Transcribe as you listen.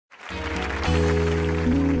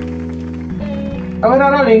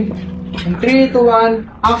Camera rolling. In 3, 2,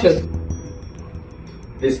 1, action.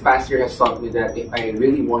 This past year has taught me that if I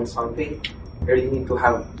really want something, I really need to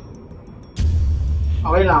have.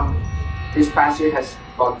 Okay lang. This past year has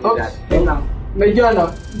taught me that. Yun lang. Medyo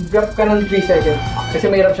ano, gap ka ng 3 seconds.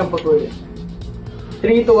 Kasi mahirap siyang putulin.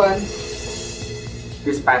 3, 2, 1.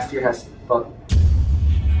 This past year has taught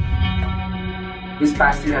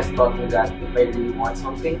me that if I really want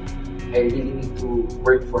something, I really need to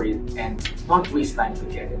work for it and not waste time to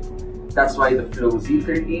get it. That's why the Flow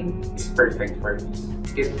Z13 is perfect for me.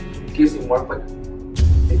 It gives you more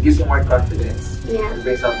confidence. Yeah. And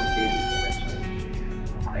brings out my creative potential.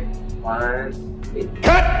 Okay, 1,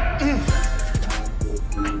 Cut!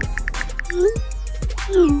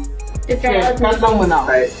 Cut lang muna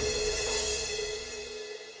ako.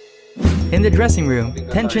 In the dressing room,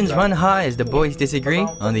 tensions run high as the boys disagree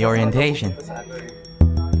on the orientation.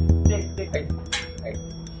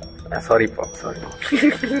 Sorry po.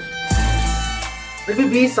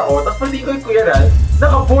 Nagbibihis ako, tapos pati ko yung Kuya Ral,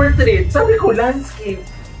 naka-portrait. Sabi ko, landscape.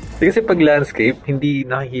 Kasi pag landscape, hindi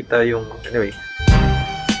nakikita yung, anyway.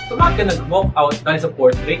 So bakit ka nag-walk out dahil sa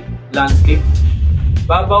portrait, landscape?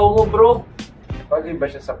 Babaw mo, bro. Bagay ba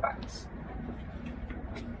siya sa pants?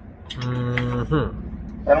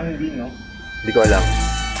 Parang hindi, no? Hindi ko alam.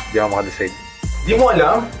 Hindi ako makadecide. Di mo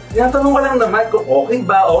alam? Tinatanong ka lang naman kung okay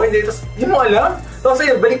ba, okay hindi. Tapos, di mo alam? Tapos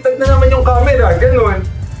ayun, baliktad na naman yung camera, ganun.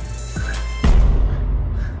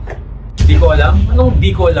 Di ko alam? Anong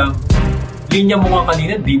di ko alam? Linya mo nga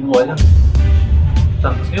kanina, di mo alam.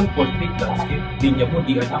 Tapos yung portrait, landscape, linya mo,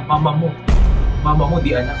 di alam. Mama mo,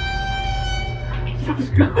 di alam.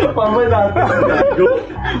 Mama natin.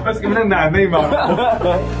 Mas kami ng nanay, mama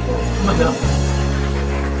ko. Madam.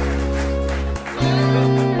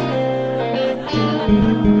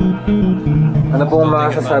 Ano po ang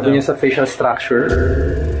masasabi niyo sa facial structure?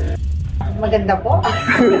 Maganda po.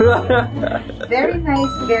 Very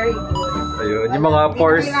nice, very good. Ayun, yung mga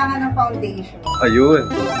pores. Hindi kailangan ng foundation. Ayun.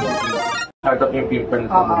 Hard up yung pimple na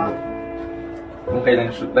ito. Kung kailan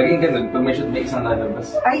shoot. Laging ganun, pag may shoot may isang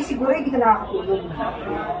lalabas. Ay, siguro hindi ka nakakatulog.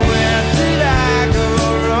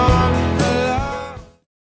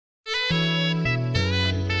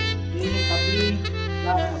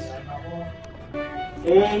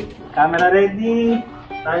 Okay, camera ready.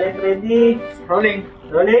 Talent ready. Rolling.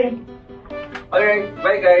 Alright,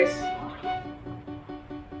 bye guys.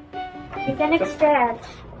 You can stretch.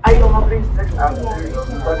 Ay, yung mga brain stretch out.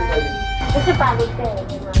 Kasi pagod ka eh.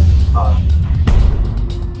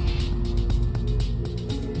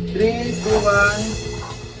 3, 2,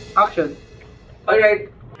 1, action. Alright.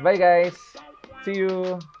 Bye guys. See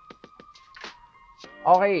you.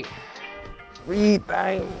 Okay. Free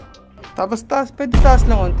time. Tapos pwede taas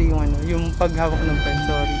lang konti yung ano, yung paghawak ng pen,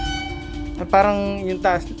 sorry. Parang yung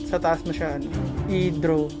taas, sa taas mo siya, ano,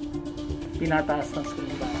 i-draw. Tinataas ng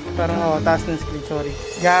screen ba? Parang, taas ng screen, sorry.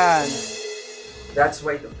 Yan! That's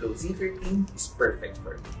why the Flow Z13 is perfect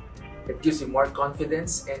for me. It gives you more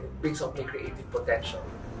confidence and it brings out my creative potential.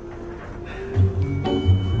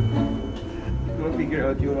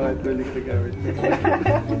 Figure out yung mga tulig na gamit.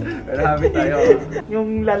 Pero happy tayo.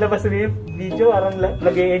 Yung lalabas na yung video, parang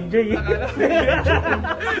nag-e-enjoy. A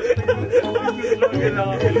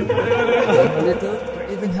little, or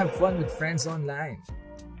even have fun with friends online.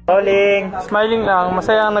 Rolling! Smiling lang,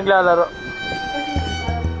 masaya ang naglalaro.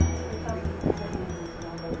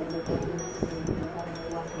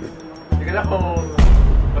 Hindi ka lang kung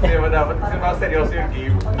masaya mo dapat kasi mga seryoso yung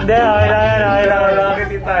game. Hindi, okay lang.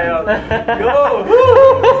 Bakit tayo? Go!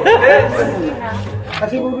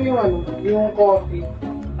 Kasi siguro yung ano, yung coffee.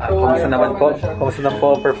 Kumusta naman po? Kumusta naman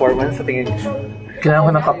po performance sa tingin niyo? Kailangan ko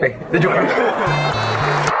ng kape. The joke.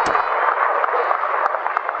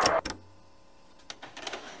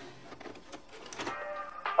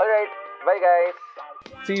 Alright. Bye guys.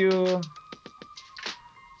 See you.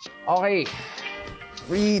 Okay.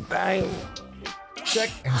 Free time. Check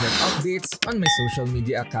and get updates on my social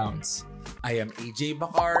media accounts. I am AJ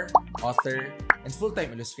Bakar, author and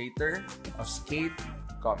full-time illustrator of Skate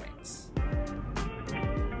Comics.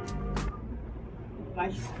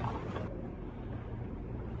 Nice.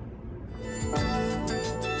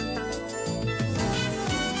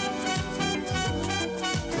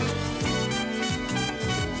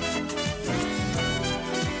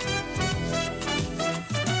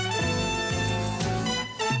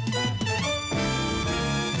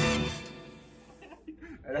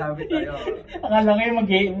 Happy tayo. Akala ko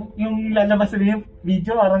yung lalabas na yung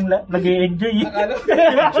video, parang nag-e-enjoy. Akala ko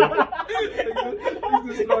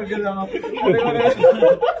struggle lang ako.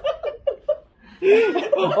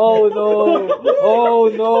 Oh no! Oh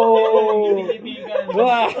no!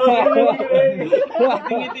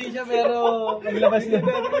 Tingiti siya pero maglabas na.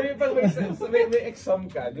 Pag may exam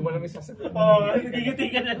ka, di mo namin sasagot. Nagigiti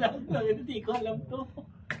ka na lang. Hindi ko alam to.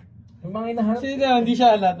 Yung mga hinahanap. Sino? Hindi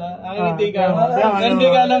siya alam ha? Ang hindi ka alam. Pero hindi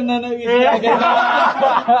ka alam na nag-isip agad.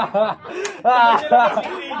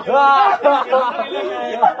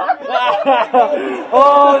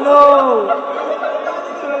 Oh no!